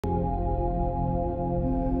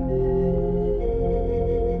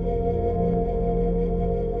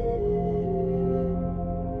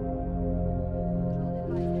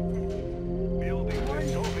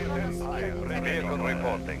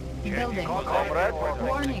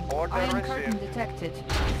Warning, iron curtain detected.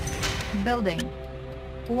 Building.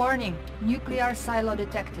 Warning, nuclear silo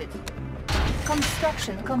detected.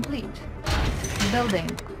 Construction complete. Building.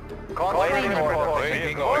 Training.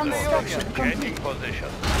 Construction complete.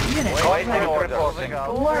 Unit ready.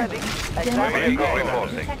 Warning,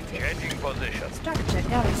 demolition detected. Changing position. Structure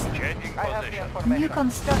garrison. Changing position. New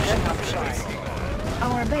construction options.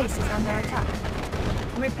 Our base is under attack.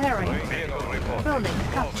 Repairing. Vehicle reporting. Building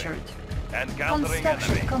captured. Encountering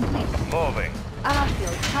Construction enemy. complete. Moving.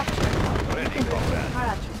 Airfield captured. Ready, Infantry comrade.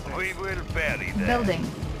 paratroopers. We will bury them. Building.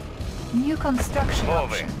 New construction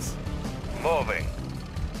Moving. options. Moving.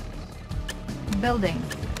 Building.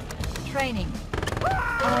 Training.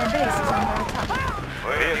 Our base is under attack.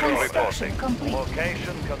 Vehicle Construction reporting. complete.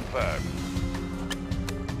 Location confirmed.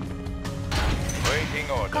 Waiting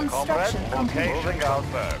order. Construction Comrade. complete. Location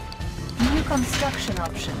confirmed. New construction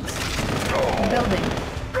options. Building.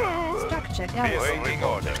 Structure garrison. Waiting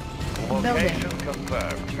order. Location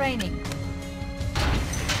confirmed. Training.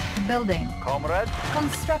 Building. Comrade.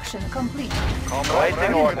 Construction complete. Comrade.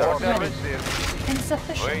 Waiting order. Ready. Received.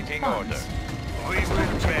 Insufficient Waiting funds. order. We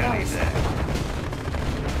will bury them.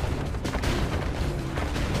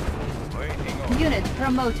 Waiting order. Unit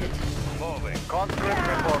promoted. Moving. Conscript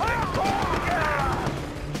reporting.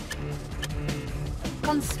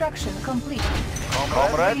 Construction complete.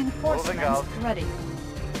 Comrade. Reinforcements ready.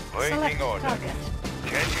 Waiting Select order. target.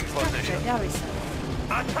 Changing Structure position. garrison.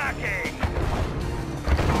 Attacking.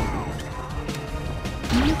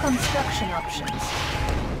 New construction options.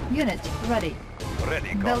 Unit ready.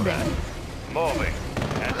 Ready, Building. comrade. Moving.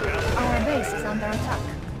 Our base is under attack.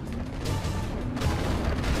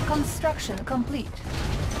 Construction complete.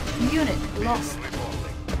 Unit lost.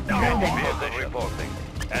 Building. Vehicle reporting.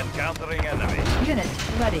 Encountering enemy. Unit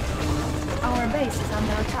ready. Our base is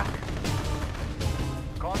under attack.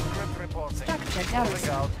 Conscript reporting. Structure Moving garrison.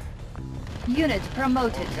 out. Unit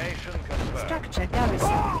promoted. Location confirmed. Structure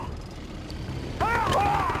garrison.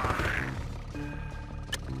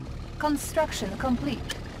 Construction complete.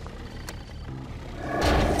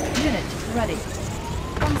 Unit ready.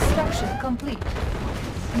 Construction complete.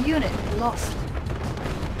 Unit lost.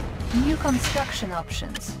 New construction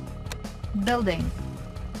options. Building.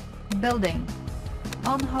 Building.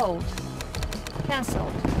 On hold.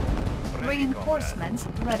 Cancelled. Reinforcements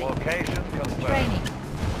ready. Location confirmed. Training.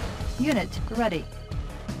 Unit ready.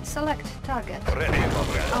 Select target. Ready,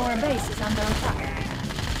 comrade. Our base is under attack.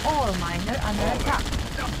 Ore miner under attack.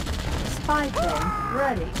 Spy plane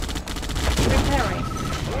ready. Repairing.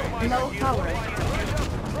 Low power.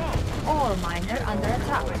 Ore miner under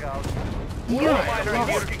attack. Unit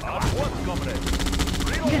lost.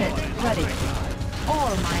 Unit ready.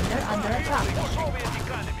 Ore miner under attack.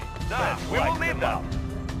 We will lead them.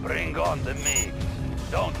 Bring on the meat.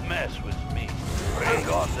 Don't mess with me. Bring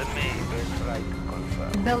on the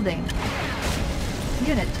meat. Building.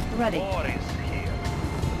 Unit ready. War is here.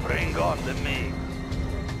 Bring on the meat.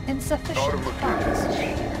 Insufficient funds.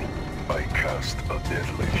 I cast a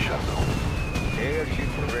deadly shadow. Airship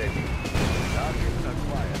ready. Target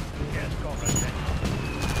acquired. Yes, comrade.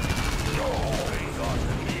 Bring on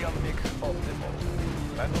the meal mix optimal.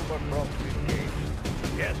 Maneuver prompt engaged.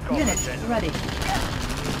 Yes, Unit comrade. ready.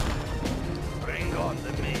 Bring on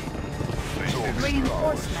the meat.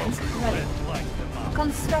 Reinforcements ready.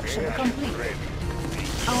 Construction complete.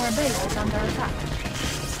 Our base is under attack.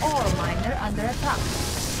 Ore miner under attack.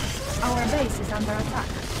 Our base is under attack.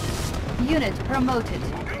 Unit promoted.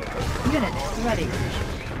 Unit ready.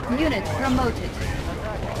 Unit promoted.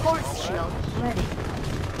 Force shield ready.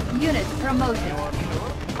 Unit promoted.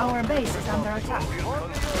 Our base is under attack.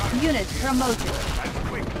 Unit promoted.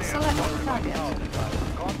 Select target.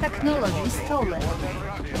 Technology stolen.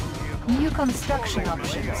 New construction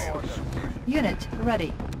options. Unit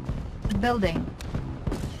ready. Building.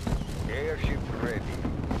 Airship ready.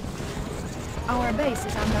 Our base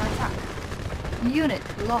is under attack. Unit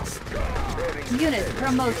lost. Unit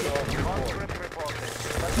promoted.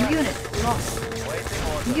 Unit lost.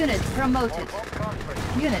 Unit promoted.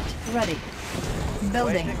 Unit ready.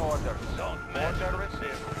 Building. Don't mess.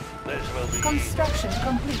 This will be Construction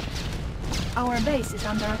complete. Our base is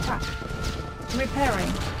under attack.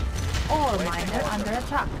 Repairing. Ore miner under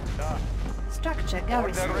attack. Structure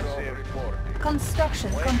garrison.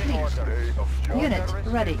 Construction complete. Unit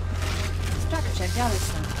ready. Structure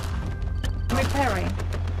garrison. Repairing.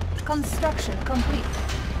 Construction complete.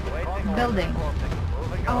 Building.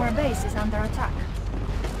 Our base is under attack.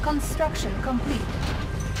 Construction complete.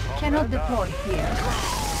 Cannot deploy here.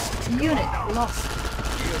 Unit lost.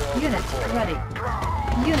 Unit ready.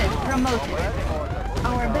 Unit promoted.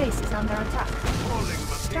 Our base is under attack.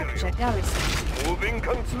 Structure garrison. Moving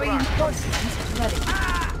construction. Reinforcements ready.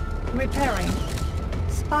 Repairing.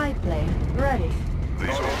 Spy plane ready.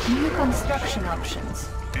 These are New construction options.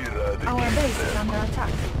 Our base is under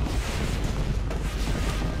attack.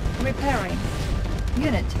 Repairing.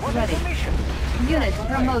 Unit ready. Unit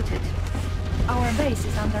promoted. Our base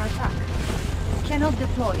is under attack. Cannot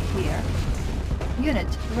deploy here. Unit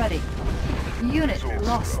ready. Unit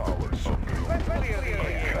lost.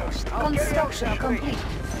 Construction complete.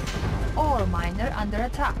 Ore miner under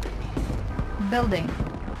attack. Building.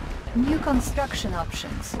 New construction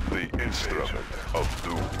options. the instrument of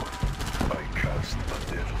doom. I cast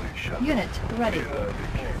a deadly shadow. Unit ready.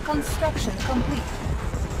 Construction complete.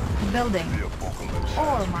 Building. The apocalypse.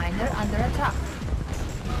 Ore miner under attack.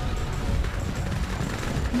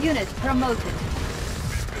 Unit promoted.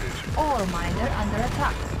 Ore miner under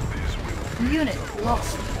attack. Unit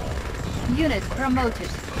lost. Unit promoted.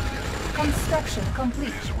 Construction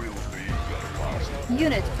complete. This will be the last.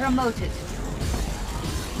 Unit promoted.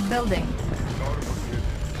 Building.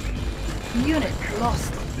 Unit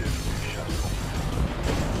lost.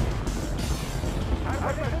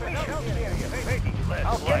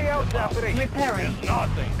 I'll carry out the operation. Repairing.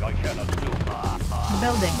 Nothing I cannot do.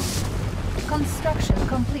 Building. Construction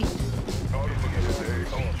complete.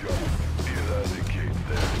 Eradicate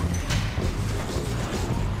them.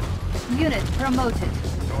 Unit promoted.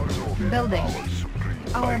 Building.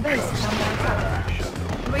 Our base is under attack.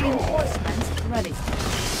 Reinforcements ready.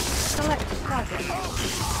 Select target.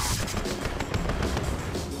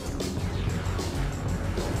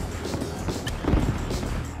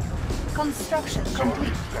 Construction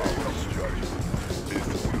complete.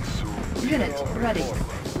 Unit ready.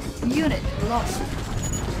 Unit lost.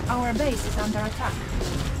 Our base is under attack.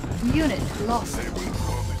 Unit lost.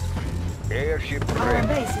 Airship Our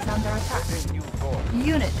base is under attack.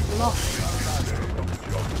 Unit lost.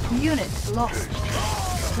 Unit lost.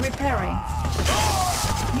 Repairing.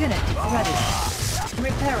 Unit ready.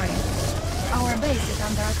 Repairing. Our base is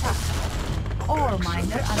under attack. Ore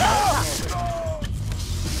miner under attack.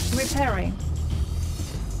 Repairing.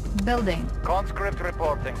 Building. Conscript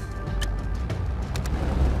reporting.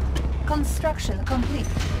 Construction complete.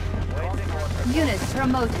 Unit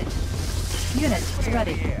promoted. Unit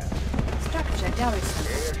ready. Structure garrison.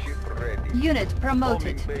 Airship ready. Unit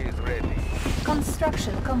promoted. Base ready.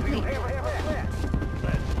 Construction complete.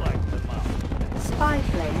 Let's light them up. Spy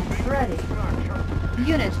plane ready.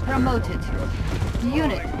 Unit promoted.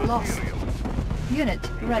 Unit lost. Unit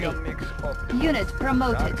ready. Mix up. Unit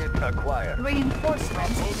promoted. Target acquired.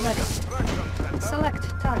 Reinforcements ready. Select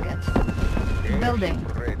target. Building.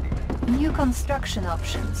 Ready. New construction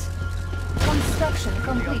options. Construction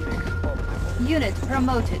complete. Unit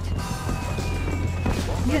promoted.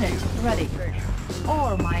 Unit ready.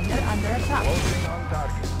 Ore miner under attack. Closing on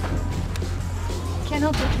target.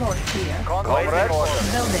 Cannot deploy here. Comrade order.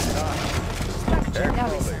 Building. Structure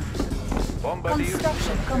garrison. Bombardier.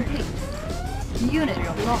 Construction complete. Unit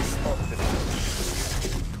lost.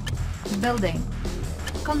 Building.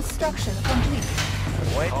 Construction complete.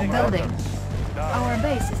 Waiting Building. order. Our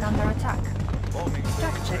base is under attack. Bombing.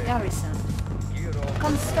 Structure garrison. Hero.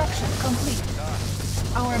 Construction complete.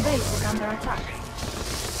 Our base is under attack.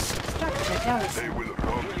 Structure They garrison. will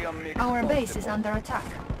run. Helium mix Our up. base is under attack.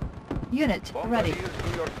 Unit ready. Bombardiers to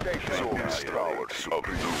your station. Instruments of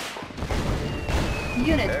doom.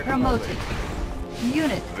 Unit promoted.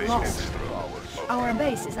 Unit The lost. instruments of Our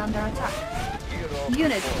base is under attack. Hero.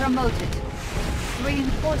 Unit promoted.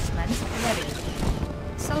 Reinforcements ready.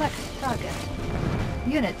 Select target.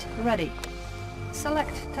 Unit ready.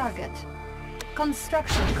 Select target.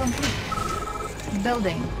 Construction complete.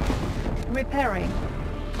 Building. Repairing.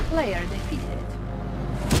 Player defeated.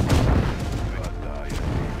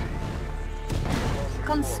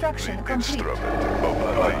 Construction complete. instrument of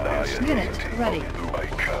annihilation. Unit ready. I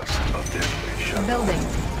cast a deadly shadow. Building.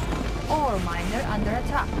 Ore miner under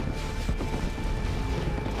attack.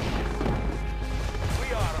 We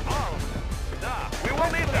are armed. We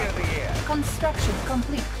will need them. The air. Construction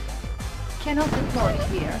complete. Cannot deploy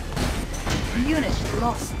here. Unit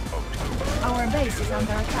lost. Our base is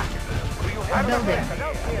under attack. Building.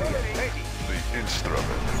 The instrument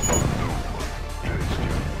of doom.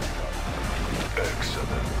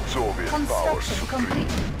 Excellent. Soviet power Construction supreme.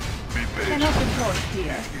 complete. Be Cannot patient. deploy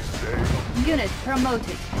here. Is there. Unit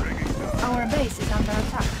promoted. Bringing down. Our base is under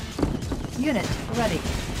attack. Unit ready.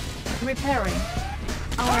 Repairing.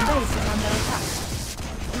 Our base is under attack.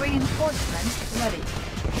 Reinforcements ready.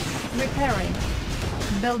 Repairing.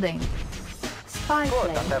 Building. Spy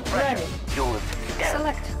plane ready.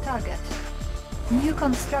 Select target. New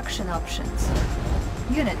construction options.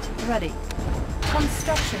 Unit ready.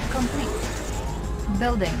 Construction complete.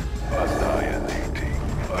 Building.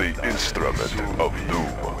 Annihilating the instrument of doom.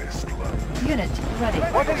 Unit ready.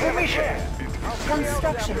 What is the mission?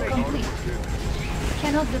 Construction complete.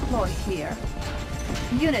 Cannot deploy here.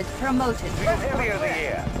 Unit promoted. We'll clear the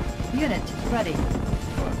air. Unit ready.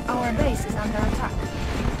 Our base is under attack.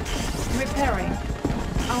 Repairing.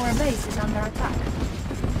 Our base is under attack.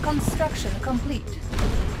 Construction complete.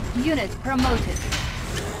 Unit promoted.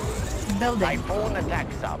 Building. Typhoon attack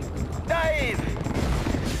sub. Dive!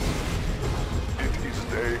 It is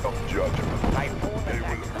day of judgment. Typhoon They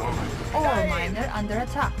attack will sub. come. Ore miner under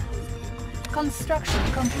attack. Construction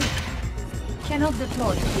complete. Cannot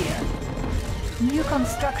deploy here. New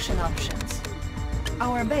construction options.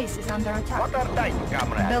 Our base is under attack. Water type,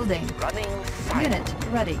 comrade. Building. Running sight. Unit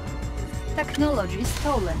ready. Technology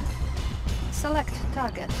stolen. Select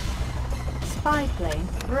target. Spy plane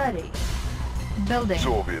ready. Building.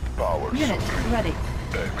 Soviet power Unit supreme. ready.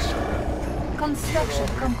 Excellent. Construction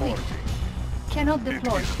complete. Cannot It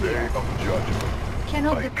deploy is day here. of judgment.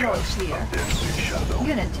 Cannot I deploy cast a here. deadly shadow.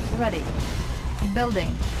 Unit ready.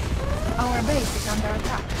 Building. Our base is under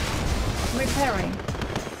attack. Repairing.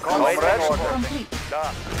 Construction complete.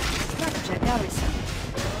 Structure garrison.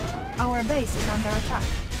 Our base is under attack.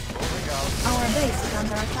 Our base is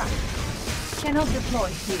under attack. Cannot deploy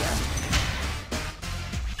here.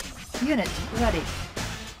 Unit ready.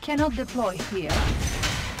 Cannot deploy here.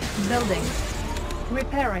 Building.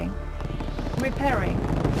 Repairing. Repairing.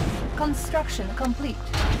 Construction complete.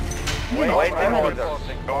 Unit Wait, ready.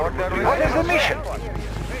 What is the mission?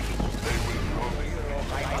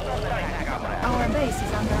 Our base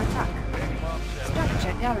is under attack.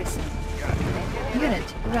 Structure garrison.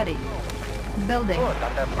 Unit ready. Building. Good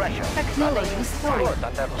under pressure. Technology stolen. Good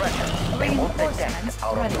under pressure. Remote attack Reinforcements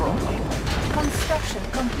out of ready. control. Construction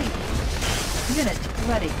complete. Unit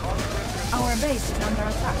ready. Our base is under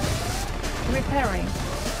attack. Repairing.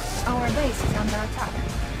 Our base is under attack.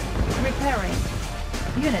 Repairing.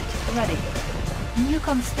 Unit ready. New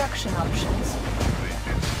construction options.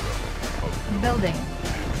 Building.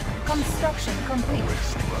 Construction complete.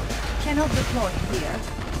 Cannot deploy here.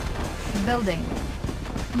 Building.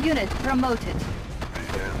 Unit promoted.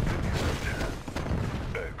 The end is at hand.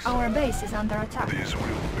 Excellent. Our base is under attack. This will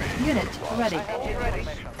be Unit your last ready.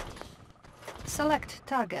 moment. Select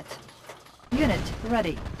target. Unit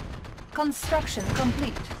ready. Construction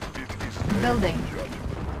complete. It is day Building. of judgment.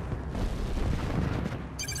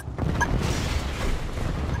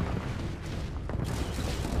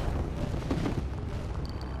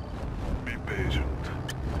 Be patient.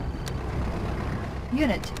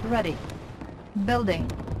 Unit ready. Building.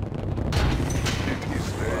 It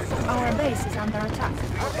is day of Our base is under attack.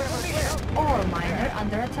 Ore miner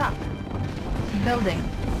under attack. Building.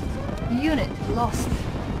 Unit lost.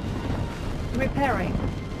 Repairing.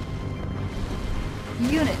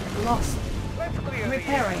 Unit lost.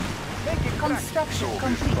 Repairing. Construction Soviet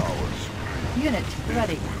complete. power supreme. Unit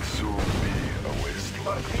ready. Will soon be a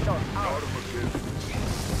wasteland.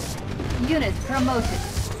 Unit promoted.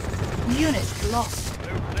 Unit lost.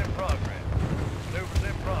 Maneuvers in progress. Maneuvers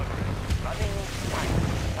in progress. Running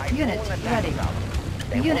sight. Unit Typhoon attack ready. sub.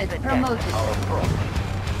 Unit Remote promoted. attack out of control.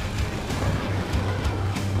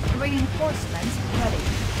 Reinforcements ready.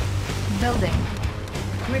 Building.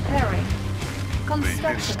 Repairing. The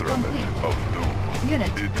Construction instrument complete. of doom.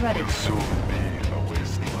 Unit It ready. will soon be a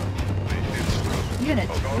wasteland. The instrument Unit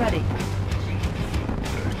of ready.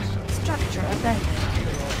 Excellent. Structure abandoned.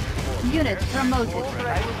 Unit promoted.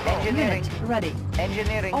 Engineering. Unit ready.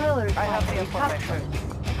 Engineering. Oil I have the refinery information. captured.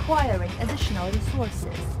 Acquiring additional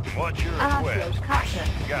resources. What's your Airfield request? captured.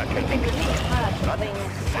 Gotcha. Complete target. Running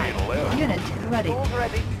sight. Unit ready. Tools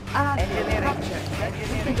ready. Airfield Engineering. captured.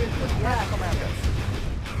 Engineering. Complete Yes, target. Commander.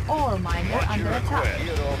 Ore miner What's under your attack. request?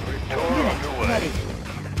 Unit ready.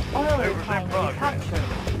 Oil Maneuvers in refinery progress. captured.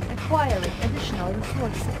 Acquiring additional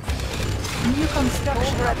resources. New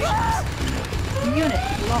construction ready. options. Unit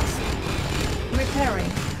lost.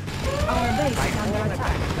 Repairing. Our base is under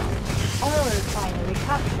attack. Oil refinery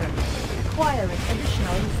captured. Acquiring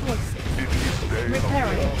additional resources. It is day of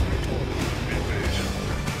Repairing. judgment. Be patient.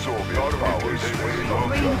 Soviet power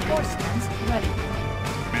supreme. Reinforcements ready.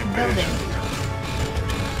 Be Building. patient.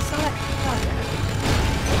 Select target.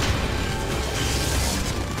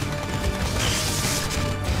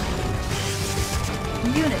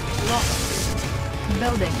 Unit lost.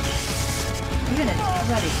 Building. Unit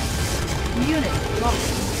ready. Unit lost.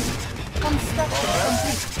 Construction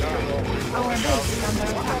complete. Our base is under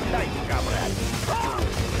attack.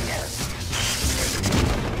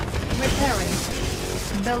 Repairing.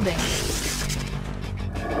 Building.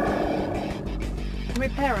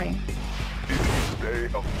 Repairing. It is Day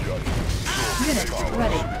of judgment. Unit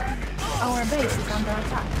ready. Our base is under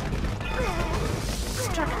attack.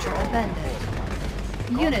 Structure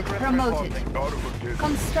abandoned. Unit promoted.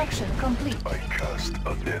 Construction complete. I cast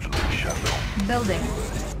a deadly shadow. Building.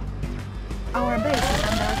 Our base is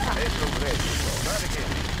under attack.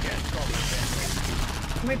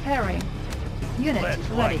 Repairing. Unit Let's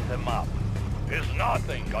ready. light them up. There's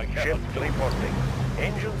nothing I cannot Ship do. reporting.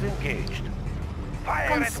 Engines engaged. Fire at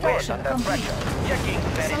will Construction under complete. pressure. Checking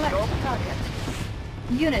Select periscope. target.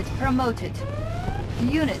 Unit promoted.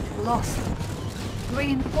 Unit lost.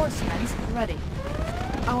 Reinforcements ready.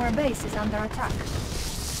 Our base is under attack.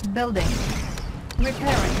 Building.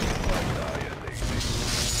 Repairing.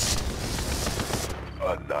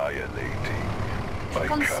 Annihilating. I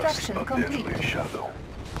Construction cast a complete. deadly shadow.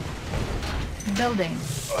 Building.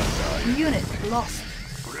 Annihilating. Unit lost.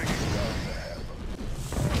 Bringing down the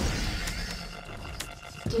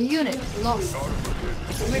heavens. Unit lost.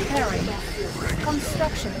 Repairing.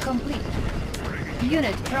 Construction complete.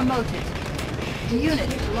 Unit promoted.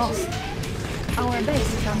 Unit lost. Our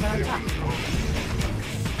base is under attack.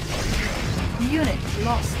 Unit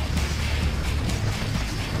lost.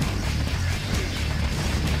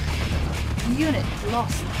 Unit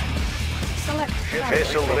lost. Select target.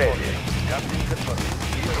 Vessel ready. Captain confirmed.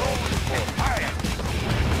 Fire!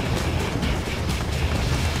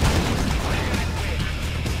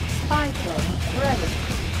 Spy plane ready.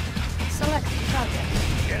 Select target.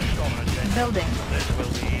 Yes, Domination. Building. This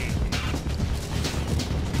will be easy.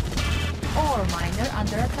 Ore miner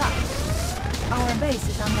under attack. Our base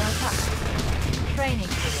is under attack.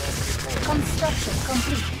 Training. Construction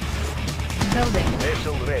complete. Building.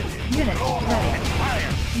 Vessel ready. Unit ready.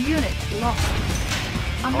 Fire! Unit lost.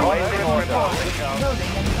 Going Unit in order.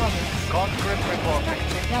 building in progress. Conscript reporting.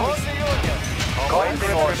 Garrison. Going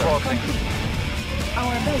in order. Complete.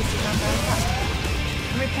 Our base is under attack.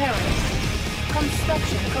 Repairing.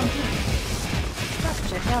 Construction complete.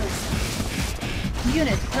 Structure garrison.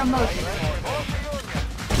 Unit promoted.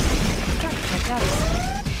 Structure garrison.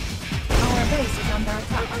 Our base is under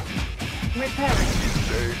attack. Repairing.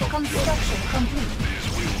 Construction complete.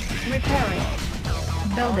 Repairing.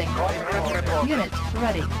 Building. Unit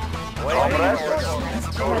ready. Reinforcements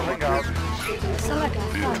ready. Select It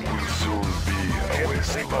target. will soon be a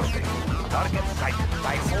wasteland. Target sighted.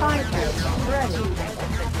 Spy plane ready.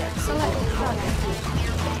 Select target.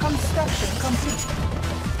 Construction complete.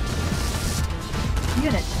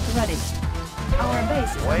 Unit ready. Our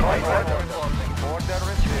base is under attack. Order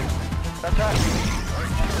received. Attack.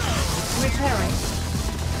 Repairing.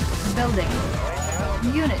 Building.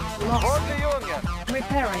 Unit For lost. the Union.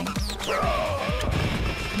 Repairing.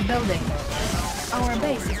 Building. Our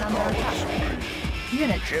base is under attack.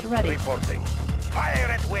 Unit Ship ready. reporting. Fire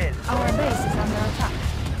at will. Our base is under attack.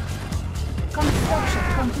 Construction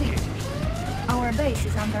complete. Our base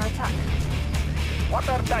is under attack. What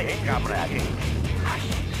are dying, comrade? Hush.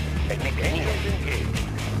 Engines engaged.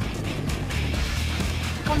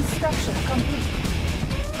 Construction complete.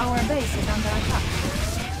 Our base is under attack.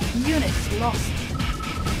 Unit lost.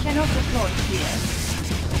 Cannot deploy here.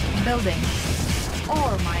 Building.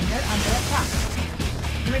 Ore miner under attack.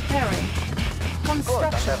 Repairing. Good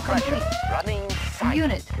Construction under pressure. complete. Running sight.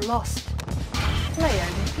 Unit lost. Player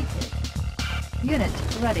defeated. Unit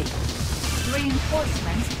ready.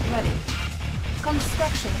 Reinforcements ready.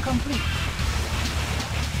 Construction complete.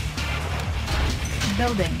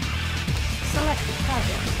 Building. Select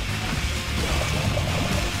target.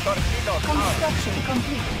 Torpedo out. Construction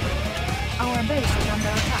complete. Our base is under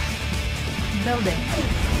attack. Building.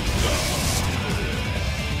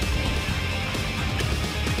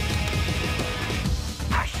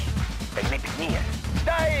 Hush. Technic near.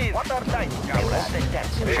 Dive. What are dying, comrade?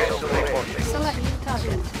 Vessel reporting. Select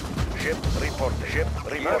target. Ship reporting. Ship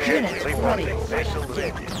reporting. Unit Ship reporting. ready. Vessel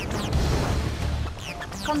ready.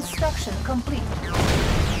 Construction complete.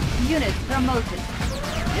 Unit promoted.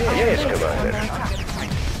 Our yes, base is Commander. under attack.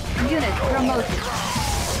 Unit promoted.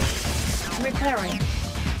 Repairing.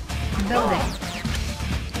 Building.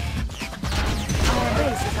 Our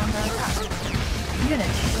base is under attack.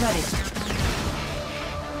 Unit ready.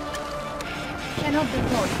 Cannot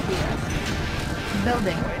deploy here.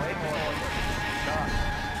 Building.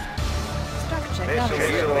 Structure Vessel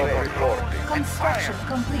garrison. reporting. Construction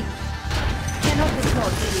complete. Cannot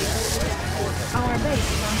deploy here. Our base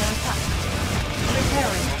is under attack.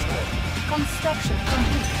 Repairing. Construction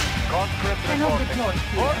complete. Conscript Cannot reporting. deploy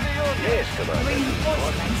For here. the Union. Yes, Commander.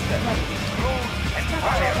 Reinforcements ready. And Structure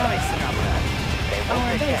fire. garrison.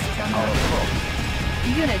 Our base is under attack.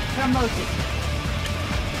 Unit promoted.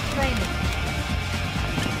 Training.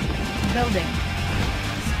 Building.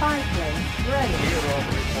 Spy plane ready.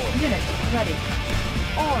 Unit ready.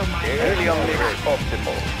 All miners Early on under mix attack.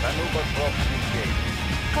 optimal. Maneuver props engaged.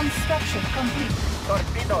 Construction complete.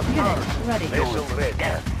 Torpedoes Unit armed. ready. Vessel ready.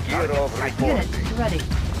 Gear of Unit reporting. ready.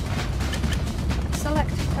 Select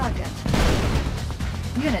target.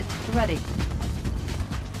 Unit ready.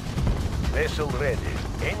 Vessel ready.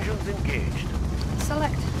 Engines engaged.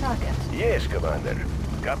 Select target. Yes, Commander.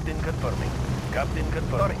 Captain confirming. Captain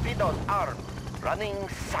confirming. Torpedoes armed. Running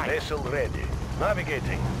sight. Vessel ready.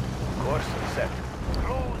 Navigating. Course set.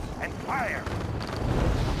 Cruise and fire.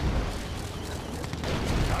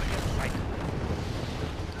 Target sight.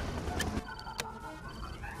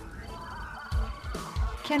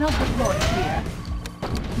 Cannot deploy here.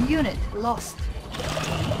 Unit lost.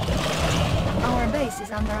 Our base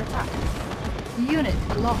is under attack. Unit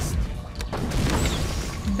lost.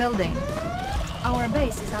 Building. Our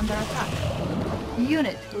base is under attack.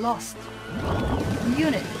 Unit lost.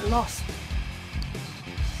 Unit lost.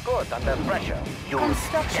 Good under pressure.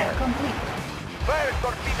 Construction complete. Fire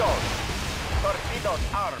torpedoes. Torpedoes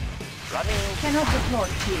armed. Running. Cannot deploy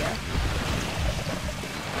here.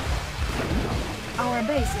 Our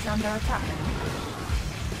base is under attack.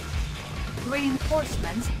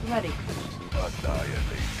 Reinforcements ready.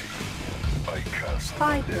 Annihilating. I cast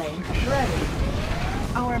Spy the plane demolition. ready.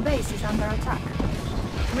 Our base is under attack.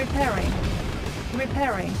 Repairing.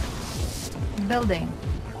 Repairing. Building.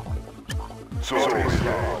 Sorry,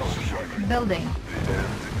 Building. the end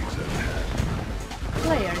is at hand.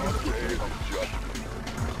 Player defeated. Day of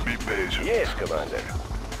judgment. Be patient. Yes, Commander.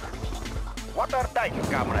 What are type,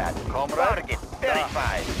 comrade? Target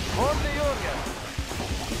verified. For the Union.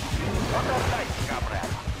 What are type,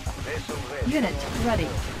 comrade? Vessel ready. Unit ready.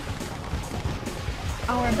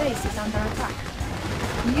 Our base is under attack.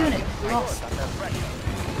 Unit lost. Under pressure.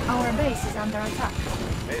 Our base is under attack.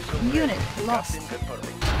 Vessel Unit ready. lost. Captain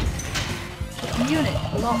confirming. Unit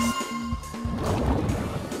lost.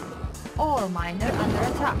 Ore miner under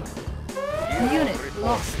attack. Unit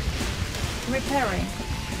lost. Repairing.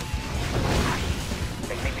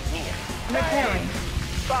 Technique near. Repairing.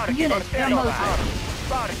 Target Unit verified. promoted.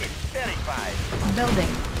 Target verified.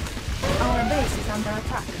 Building. Our base is under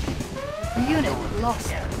attack. Unit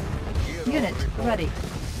lost. Unit ready.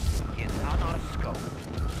 Is on our scope.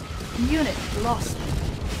 Unit lost.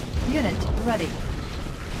 Unit ready.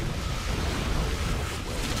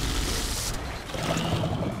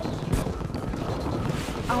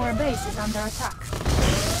 Our base is under attack.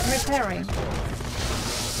 Repairing.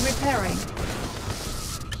 Repairing.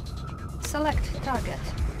 Select target.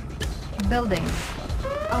 Building.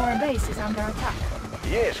 Our base is under attack.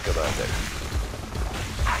 Yes, Commander.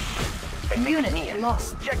 Unit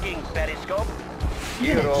lost. Checking periscope.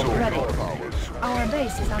 Unit Gear over ready. powers. Our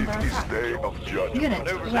base is under It is attack. day of judgment.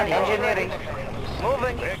 Unit ready. Engineering.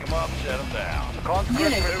 Moving. Pick them up, set them down.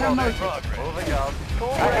 Unit promoted. Moving out.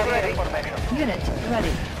 Ready. Unit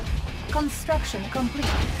ready. Construction complete.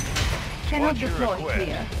 Cannot What's your deploy request?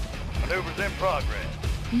 here. Maneuvers in progress.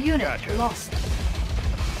 Unit Gotcha. lost.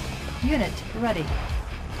 Unit ready.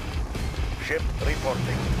 Ship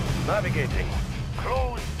reporting. Navigating.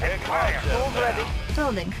 Cruise and fire. Tools ready.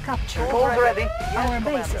 Building captured. Tools ready. Our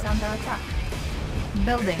base is under attack.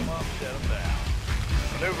 Building. Pick 'em up, set them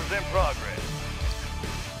down. Maneuvers in progress.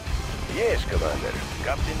 Yes, Commander.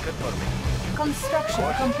 Captain confirming. Construction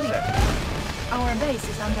Course complete. set. Our base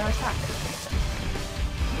is under attack.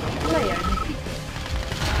 Player defeated.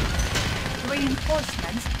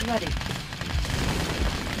 Reinforcements ready.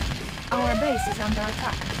 Our base is under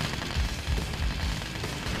attack.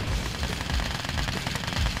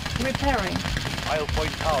 Repairing. I'll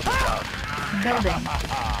point target out. Building.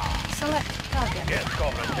 Select target. Yes,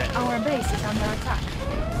 competent. Our base is under attack.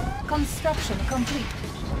 Construction complete.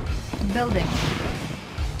 Building.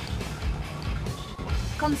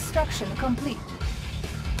 Construction complete.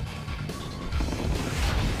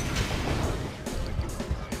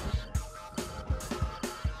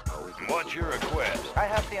 What's your request? I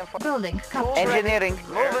have the info. Building captured. Engineering.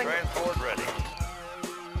 Air Moving. transport ready.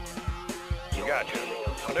 Gotcha.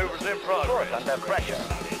 Maneuvers in Good progress. under pressure.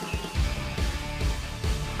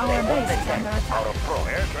 Our base is under Out attack. of pro.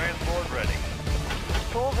 Air transport ready.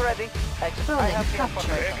 Tools ready. Building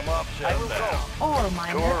captured. Pick them up, set them down. Ore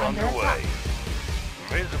miner Tour under attack. underway.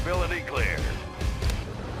 Visibility clear.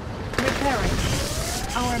 Repairing.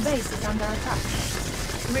 Our base is under attack.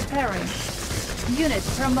 Repairing. Unit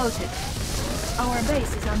promoted. Our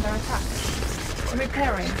base is under attack.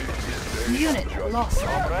 Repairing. Unit lost.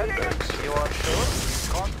 You are sure?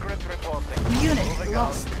 Conscript reporting. Unit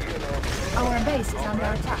lost. Our base is under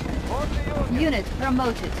attack. Unit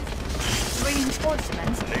promoted.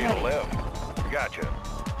 Reinforcements Need a ready. lift. Gotcha.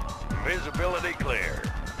 Visibility clear.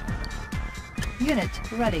 Unit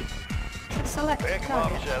ready. Select Pick 'em up,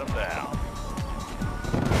 target. set 'em down.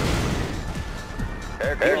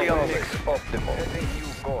 Avionics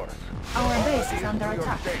optimal. Course. Our base is under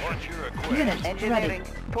attack. What's your equipment? Unit ready.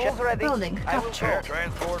 Tools ready. Building I will captured. Air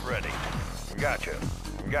transport ready. Gotcha.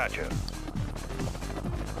 Gotcha.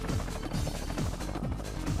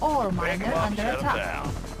 Ore Pick 'em miner up, under set 'em attack.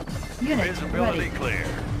 down. Unit Visibility ready. clear.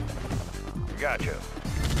 Gotcha.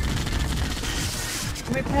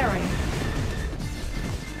 Repairing.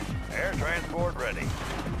 Air transport ready.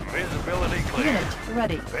 Visibility clear. Unit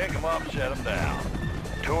ready. Pick 'em up, set 'em down.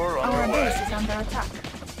 Tour Our underway. base is under attack.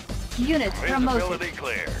 Unit promoted. Visibility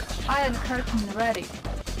clear. Iron curtain ready.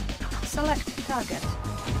 Select target.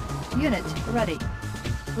 Unit ready.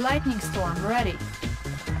 Lightning storm ready.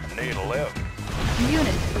 Need a lift.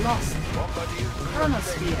 Unit lost. Somebody is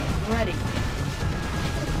Chronosphere ready.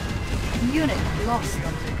 Unit lost.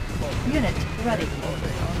 Unit ready.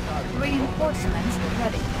 Reinforcements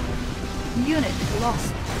ready. Unit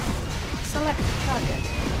lost. Select target.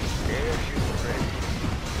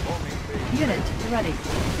 Unit ready.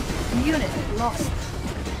 Unit lost.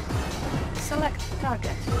 Select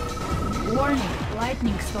target. Warning,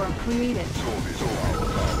 lightning storm created.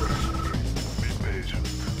 Be patient.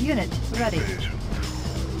 Unit ready. Patient.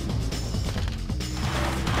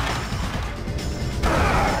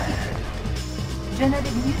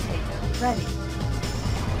 Genetic mutator ready.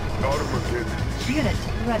 Armageddon. Unit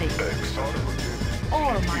ready. X. Armageddon.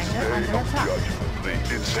 Ore miner under attack. The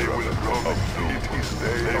instrument of doom. It is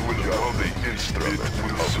they will come the instrument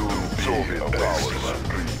will soon be a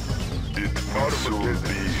wasteland. It will soon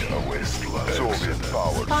be a wasteland. Soviet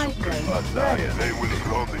powers Spy plane ready. they will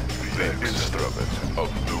come the instrument of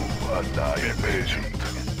doom. Be patient.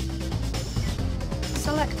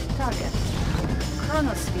 Select target.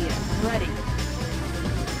 Chronosphere ready.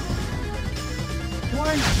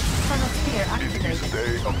 Warning, chronosphere It is activated.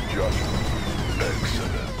 day of judgment.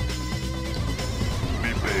 Excellent.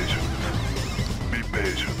 Be patient. Be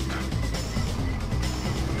patient.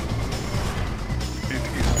 It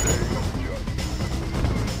is day of judgment.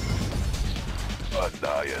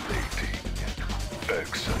 Annihilating.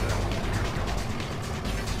 Excellent.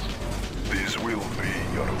 This will be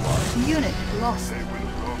your life. Unit lost. They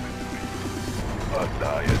will come in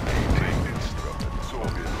annihilating instrument.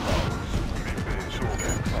 Soviet powers. Be patient.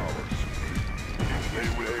 Soviet powers. They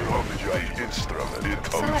will come the instrument. It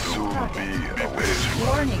will Select soon target. be a wasteland.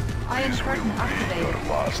 Warning, iron This will curtain be your activated.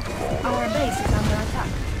 last moment. Our base is under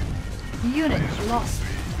attack. Unit lost.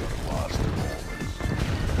 Your last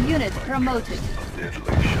moments. Unit promoted.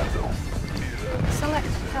 Deadly shadow. Select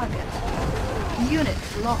target. Unit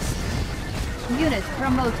lost. Unit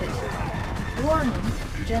promoted. Warning,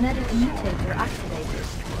 genetic mutator activated.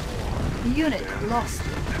 Unit lost.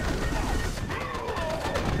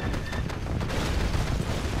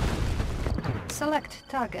 Select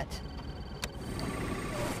target.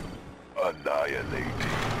 Annihilating.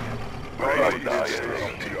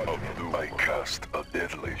 Annihilating of doom. I cast a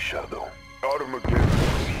deadly shadow. Armageddon.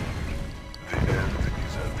 The end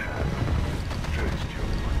is at hand. Taste your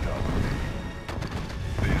brutality.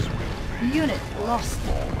 This will be Unit lost.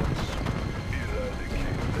 moments.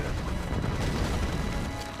 Eradicate them.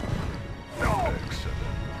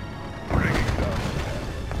 Excellent. Bringing down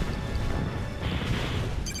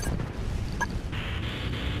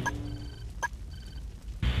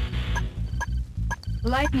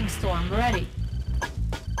Lightning storm ready.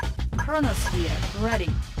 Chronosphere ready.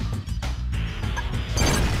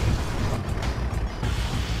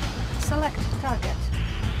 Select target.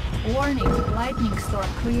 Warning, lightning storm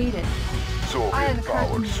created. Iron Soviet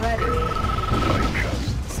curtain powers. ready. I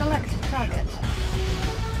cast Select target.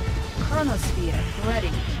 Chronosphere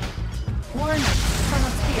ready. Warning,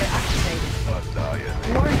 chronosphere activated.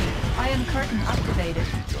 annihilate. Warning, iron curtain activated.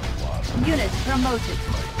 Your last Unit promoted.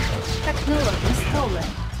 Technology stolen.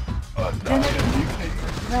 Genetic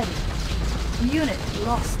mutator ready. Unit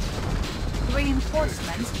lost.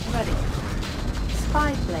 Reinforcements ready.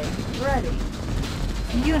 Spy plane ready.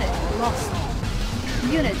 Unit lost.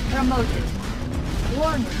 Unit promoted.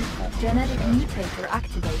 Warning, genetic mutator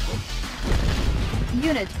activated.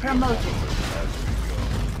 Unit promoted.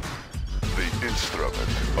 the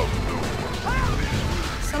instrument of doom.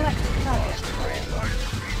 Select target.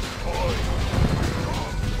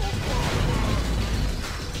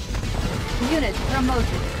 Unit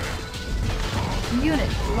promoted. Unit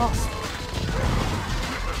lost.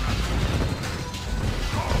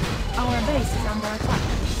 Our base is under attack.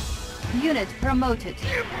 Unit promoted.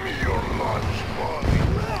 Give me your lunch money.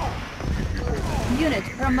 Unit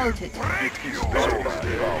promoted. It is Soviet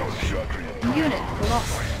powers. Unit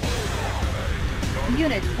lost.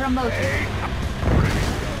 Unit promoted.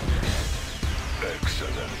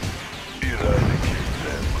 Excellent. Eradicate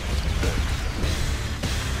them. Excellent.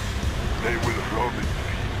 They will roam in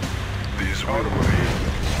peace. These will be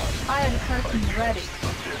Iron curtain ready.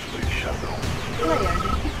 a deadly shadow. Player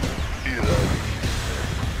defeated. Eradicate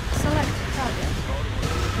Select target.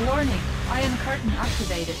 Warning, iron curtain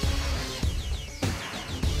activated.